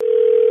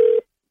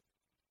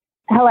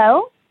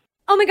Hello?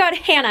 Oh my God,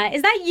 Hannah,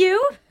 is that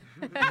you?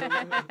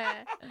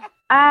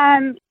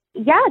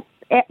 Yes.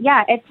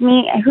 It's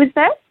me. Who's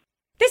this?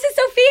 This is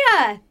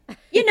Sophia.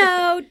 You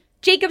know,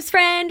 Jacob's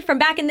friend from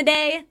back in the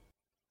day.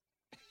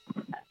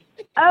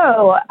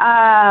 Oh,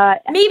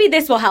 Maybe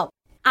this will help.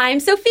 I'm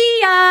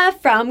Sophia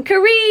from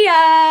Korea.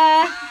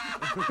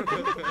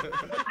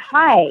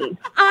 hi.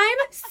 I'm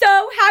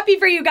so happy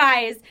for you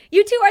guys.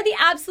 You two are the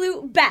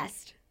absolute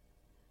best.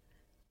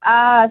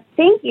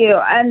 Thank you.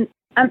 I'm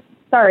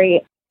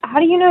sorry. How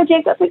do you know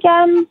Jacob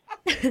again?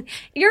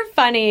 You're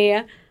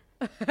funny.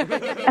 I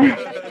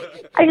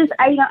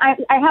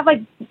have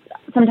like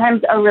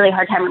sometimes a really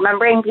hard time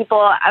remembering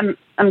people. I'm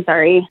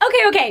sorry.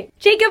 Okay.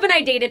 Jacob and I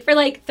dated for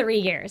like 3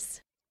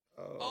 years.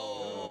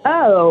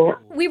 Oh.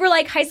 We were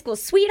like high school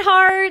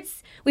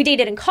sweethearts. We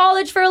dated in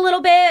college for a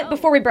little bit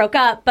before we broke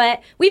up,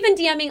 but we've been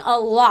DMing a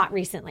lot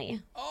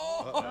recently.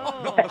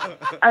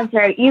 I'm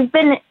sorry. You've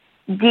been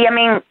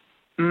DMing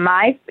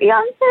my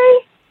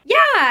fiance?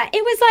 Yeah,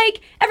 it was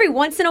like every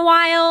once in a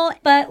while,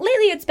 but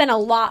lately it's been a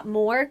lot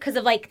more because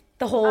of like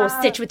the whole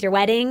stitch with your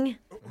wedding.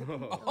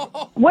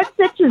 What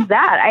stitch is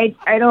that?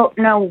 I don't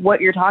know what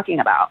you're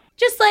talking about.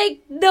 Just like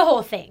the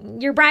whole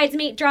thing. Your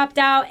bridesmaid dropped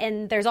out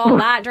and there's all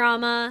that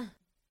drama.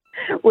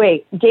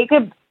 Wait,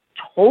 Jacob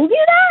told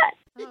you that?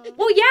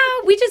 Well,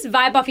 yeah, we just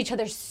vibe off each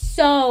other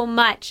so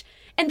much.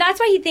 And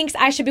that's why he thinks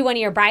I should be one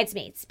of your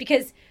bridesmaids,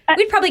 because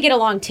we'd probably get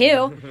along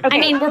too. Okay. I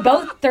mean, we're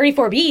both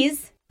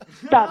 34Bs.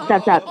 Stop.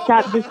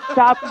 Just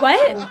stop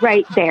What?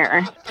 right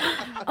there.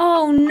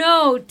 Oh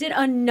no, did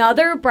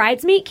another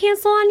bridesmaid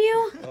cancel on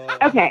you?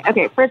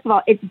 Okay. First of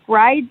all, it's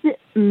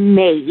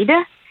bridesmaid.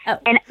 Oh.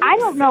 And I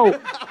don't know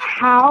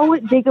how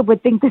Jacob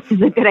would think this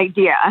is a good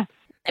idea.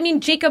 I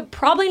mean, Jacob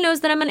probably knows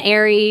that I'm an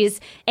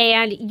Aries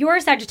and you're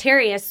a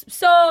Sagittarius,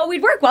 so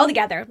we'd work well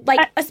together.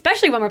 Like,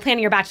 especially when we're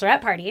planning your bachelorette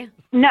party.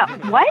 No,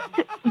 what?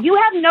 You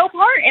have no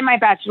part in my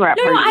bachelorette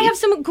No, party. I have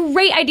some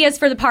great ideas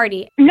for the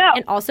party. No.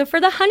 And also for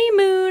the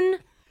honeymoon.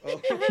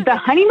 The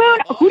honeymoon?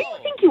 Who do you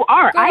think you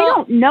are? I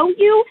don't know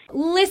you.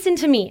 Listen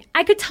to me.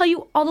 I could tell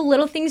you all the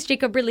little things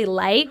Jacob really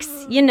likes.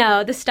 You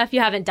know, the stuff you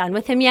haven't done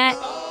with him yet.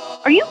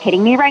 Are you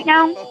kidding me right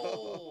now?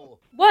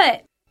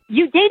 What?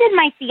 You dated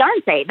my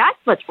fiance. That's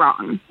what's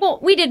wrong. Well,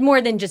 we did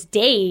more than just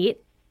date.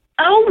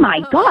 Oh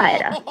my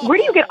God. Where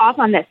do you get off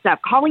on this stuff?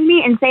 Calling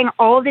me and saying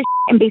all of this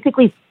and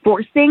basically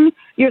forcing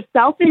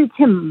yourself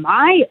into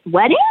my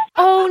wedding?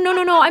 Oh,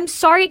 no. I'm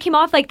sorry it came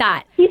off like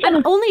that.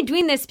 I'm only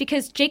doing this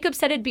because Jacob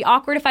said it'd be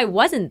awkward if I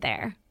wasn't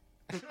there.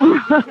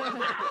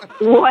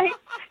 What?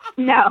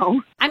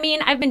 No. I mean,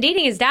 I've been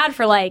dating his dad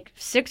for like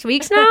 6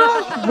 weeks now.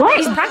 What?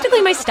 He's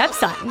practically my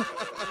stepson.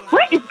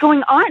 What is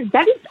going on?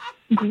 That is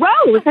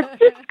gross. That's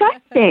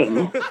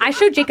disgusting. I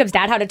showed Jacob's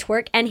dad how to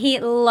twerk, and he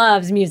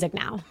loves music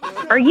now.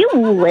 Are you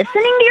listening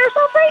to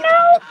yourself right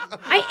now?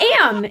 I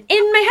am, in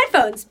my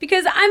headphones,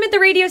 because I'm at the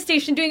radio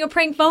station doing a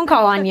prank phone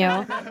call on you.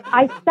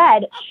 I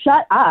said,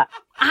 shut up.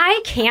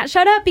 I can't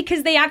shut up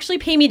because they actually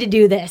pay me to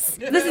do this.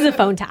 This is a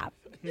phone tap.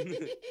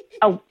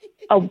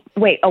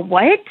 Wait, a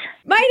what?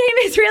 My name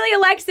is really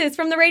Alexis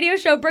from the radio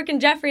show Brooke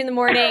and Jeffrey in the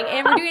Morning,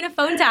 and we're doing a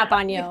phone tap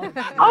on you.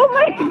 Oh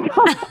my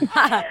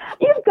God.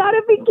 You've got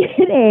to be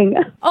kidding.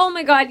 Oh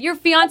my God, your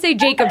fiance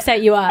Jacob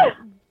set you up.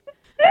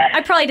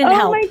 I probably didn't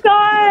help. Oh my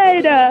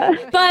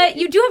God. But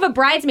you do have a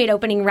bridesmaid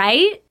opening,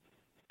 right?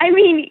 I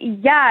mean,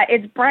 yeah,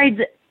 it's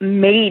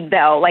bridesmaid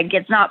though. Like,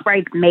 it's not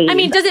bridesmaid. I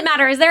mean, does it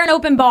matter? Is there an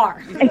open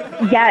bar?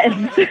 Yes.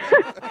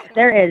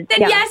 There is.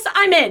 Then yes,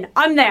 I'm in.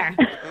 I'm there.